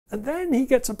And then he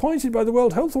gets appointed by the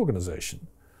World Health Organization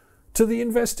to the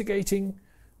investigating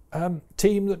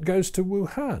team that goes to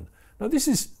Wuhan. Now this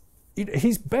is,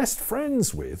 he's best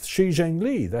friends with Shi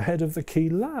Zhengli, the head of the key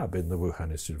lab in the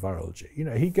Wuhan Institute of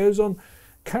Virology. He goes on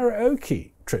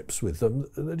karaoke trips with them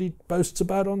that he boasts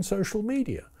about on social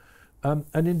media. And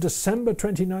in December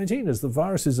 2019, as the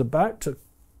virus is about to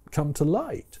come to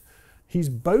light, he's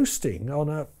boasting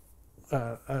on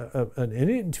an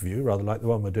interview, rather like the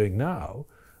one we're doing now,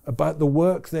 about the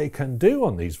work they can do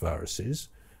on these viruses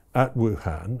at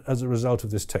Wuhan as a result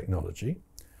of this technology.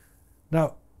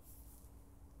 Now,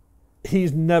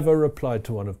 he's never replied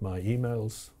to one of my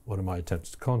emails, one of my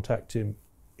attempts to contact him.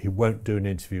 He won't do an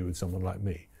interview with someone like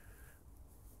me.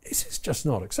 This is just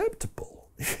not acceptable.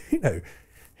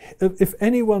 If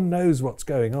anyone knows what's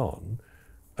going on,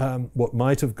 what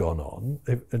might have gone on,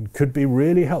 and could be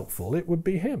really helpful, it would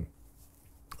be him.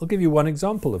 I'll give you one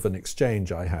example of an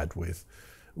exchange I had with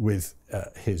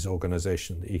his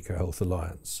organization, the EcoHealth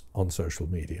Alliance, on social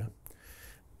media.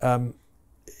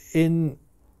 In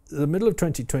the middle of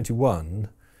 2021,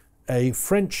 a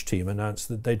French team announced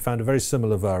that they'd found a very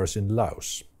similar virus in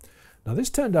Laos. Now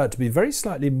this turned out to be very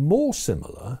slightly more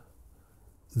similar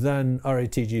than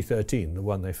RATG13, the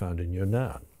one they found in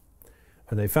Yunnan.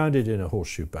 And they found it in a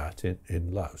horseshoe bat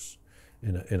in Laos,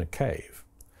 in a cave.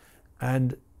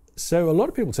 And so a lot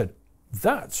of people said,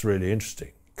 that's really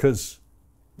interesting, because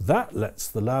that lets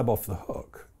the lab off the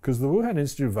hook, because the Wuhan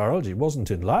Institute of Virology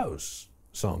wasn't in Laos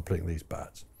sampling these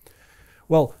bats.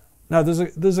 Well, now there's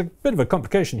a bit of a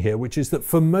complication here, which is that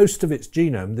for most of its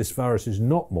genome, this virus is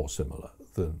not more similar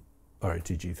than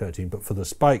RATG13, but for the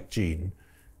spike gene,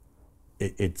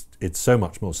 it's so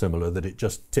much more similar that it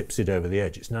just tips it over the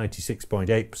edge. It's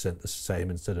 96.8% the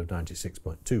same instead of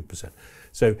 96.2%.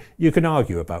 So you can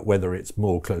argue about whether it's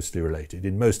more closely related.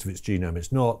 In most of its genome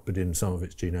it's not, but in some of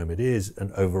its genome it is,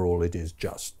 and overall it is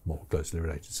just more closely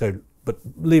related. So, but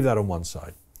leave that on one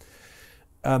side.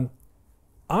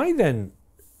 I then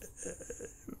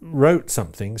wrote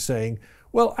something saying,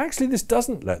 well, actually this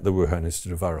doesn't let the Wuhan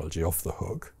Institute of Virology off the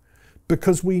hook,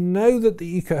 because we know that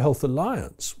the EcoHealth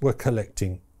Alliance were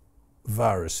collecting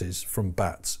viruses from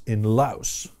bats in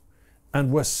Laos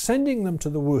and were sending them to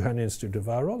the Wuhan Institute of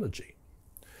Virology.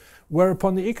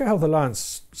 Whereupon the EcoHealth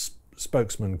Alliance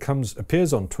spokesman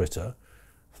appears on Twitter,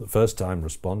 for the first time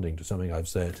responding to something I've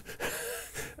said,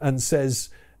 and says,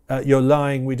 you're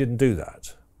lying, we didn't do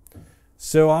that.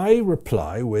 So I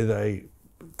reply with a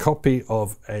copy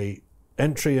of an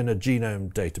entry in a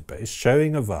genome database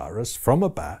showing a virus from a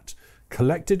bat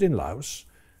collected in Laos,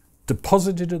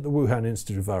 deposited at the Wuhan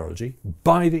Institute of Virology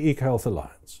by the EcoHealth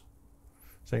Alliance.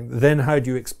 Saying, then how do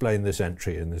you explain this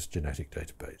entry in this genetic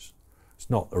database? It's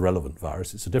not a relevant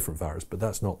virus, it's a different virus, but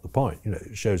that's not the point.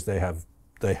 It shows they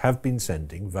have been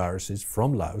sending viruses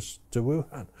from Laos to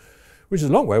Wuhan, which is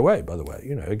a long way away, by the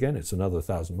way. Again, it's another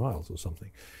 1,000 miles or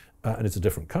something. And it's a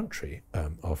different country,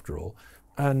 after all.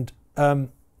 And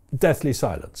deathly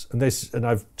silence. And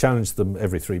I've challenged them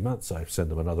every 3 months. I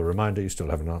send them another reminder. You still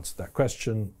haven't answered that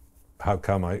question. How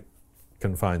come I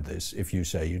can find this if you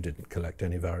say you didn't collect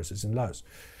any viruses in Laos?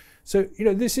 So,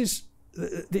 this is,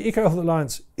 the EcoHealth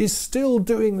Alliance is still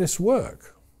doing this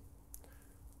work.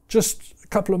 Just a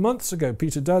couple of months ago,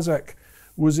 Peter Daszak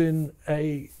was in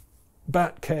a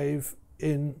bat cave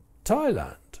in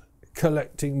Thailand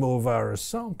collecting more virus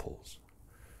samples.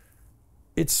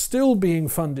 It's still being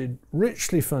funded,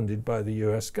 richly funded by the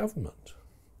US government.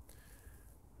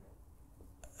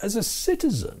 As a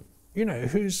citizen,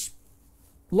 who's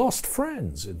lost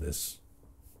friends in this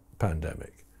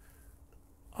pandemic,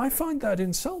 I find that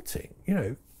insulting.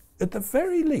 At the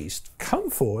very least, come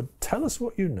forward, tell us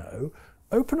what you know,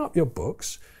 open up your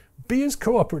books, be as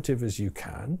cooperative as you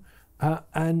can,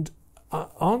 and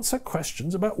answer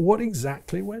questions about what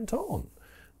exactly went on.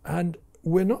 And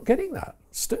we're not getting that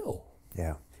still.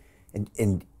 Yeah,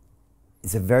 and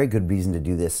it's a very good reason to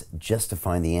do this, just to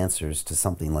find the answers to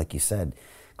something, like you said,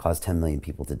 caused 10 million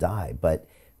people to die. But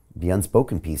the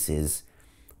unspoken piece is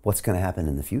what's going to happen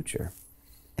in the future.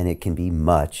 And it can be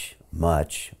much,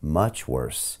 much, much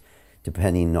worse,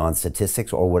 depending on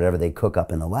statistics or whatever they cook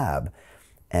up in the lab.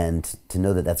 And to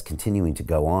know that that's continuing to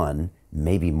go on,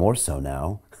 maybe more so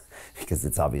now, because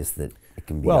it's obvious that it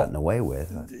can be gotten away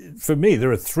with. For me,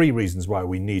 there are 3 reasons why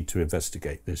we need to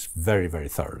investigate this very, very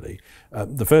thoroughly.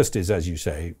 The first is, as you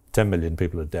say, 10 million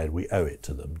people are dead. We owe it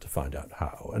to them to find out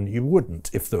how. And you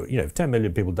wouldn't, if 10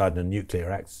 million people died in a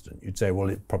nuclear accident, you'd say, well,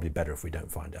 it's probably better if we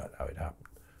don't find out how it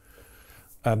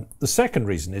happened. The second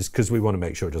reason is because we want to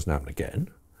make sure it doesn't happen again.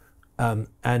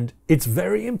 And it's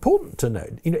very important to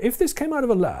know, if this came out of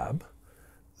a lab,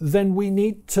 then we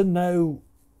need to know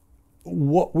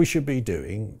what we should be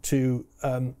doing to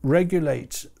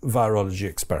regulate virology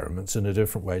experiments in a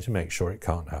different way to make sure it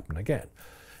can't happen again.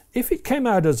 If it came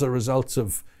out as a result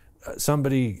of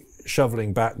somebody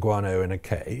shoveling bat guano in a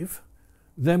cave,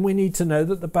 then we need to know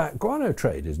that the bat guano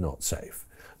trade is not safe.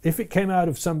 If it came out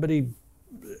of somebody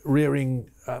rearing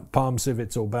palm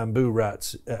civets or bamboo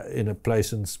rats in a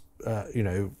place and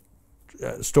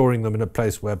storing them in a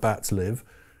place where bats live,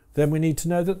 then we need to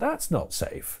know that that's not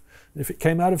safe. If it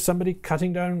came out of somebody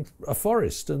cutting down a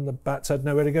forest and the bats had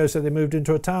nowhere to go, so they moved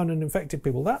into a town and infected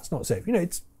people, that's not safe.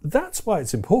 That's why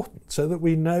it's important, so that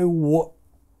we know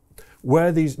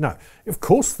where these... Now, of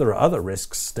course, there are other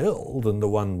risks still than the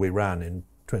one we ran in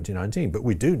 2019, but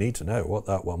we do need to know what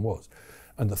that one was.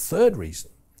 And the third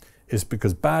reason is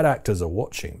because bad actors are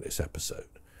watching this episode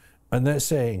and they're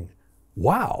saying,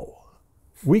 wow,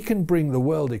 we can bring the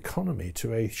world economy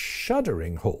to a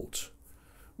shuddering halt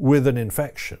with an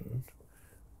infection,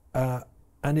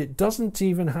 and it doesn't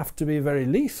even have to be very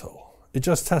lethal. It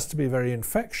just has to be very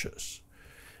infectious.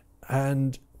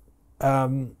 And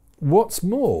what's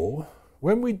more,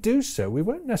 when we do so, we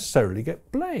won't necessarily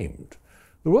get blamed.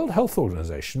 The World Health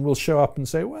Organization will show up and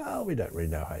say, well, we don't really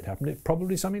know how it happened. It's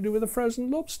probably something to do with a frozen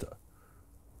lobster.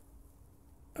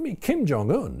 I mean, Kim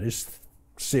Jong-un is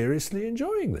seriously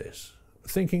enjoying this,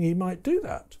 thinking he might do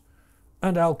that.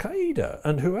 And Al-Qaeda,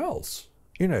 and who else?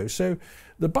 So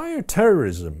the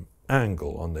bioterrorism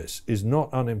angle on this is not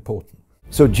unimportant.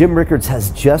 So Jim Rickards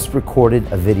has just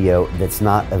recorded a video that's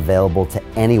not available to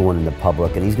anyone in the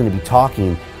public, and he's going to be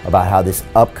talking about how this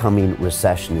upcoming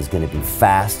recession is going to be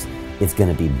fast, it's going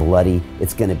to be bloody,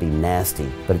 it's going to be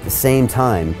nasty. But at the same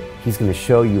time, he's going to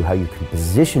show you how you can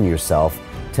position yourself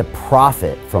to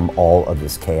profit from all of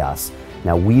this chaos.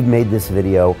 Now, we've made this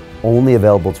video only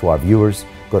available to our viewers.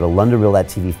 Go to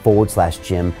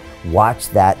londonreal.tv/Jim. Watch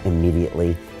that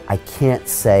immediately. I can't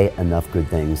say enough good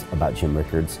things about Jim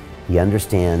Rickards. He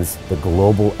understands the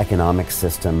global economic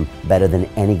system better than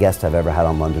any guest I've ever had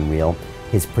on London Real.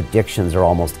 His predictions are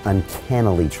almost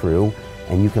uncannily true,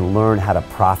 and you can learn how to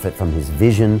profit from his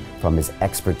vision, from his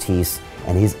expertise,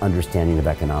 and his understanding of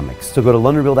economics. So go to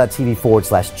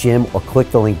londonreal.tv/Jim or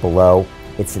click the link below.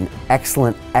 It's an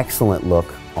excellent, excellent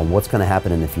look on what's going to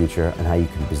happen in the future and how you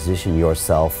can position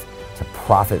yourself to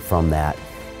profit from that.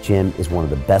 Jim is one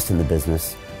of the best in the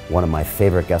business, one of my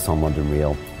favorite guests on London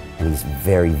Real, and he's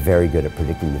very, very good at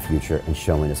predicting the future and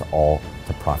showing us all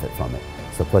to profit from it.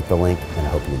 So click the link, and I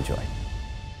hope you enjoy.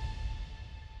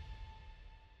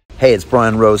 Hey, it's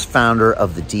Brian Rose, founder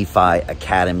of the DeFi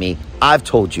Academy. I've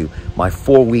told you my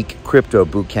 4-week crypto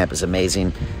bootcamp is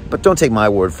amazing, but don't take my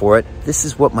word for it. This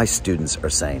is what my students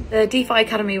are saying. The DeFi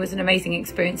Academy was an amazing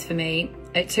experience for me.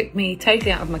 It took me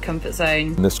totally out of my comfort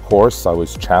zone. In this course, I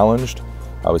was challenged,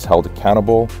 I was held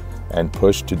accountable, and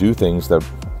pushed to do things that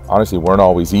honestly weren't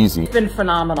always easy. It's been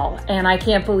phenomenal, and I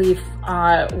can't believe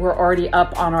we're already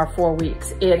up on our 4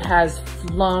 weeks. It has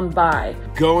flown by.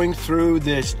 Going through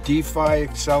this DeFi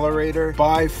accelerator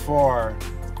by far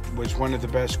was one of the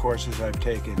best courses I've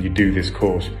taken. You do this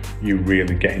course, you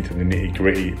really get into the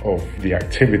nitty-gritty of the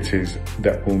activities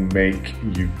that will make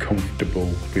you comfortable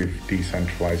with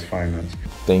decentralized finance.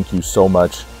 Thank you so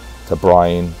much to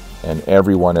Brian and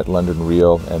everyone at London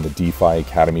Real and the DeFi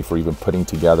Academy for even putting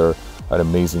together an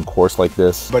amazing course like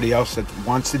this. Anybody else that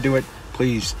wants to do it,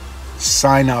 please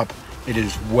sign up. It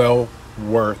is well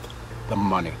worth the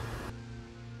money.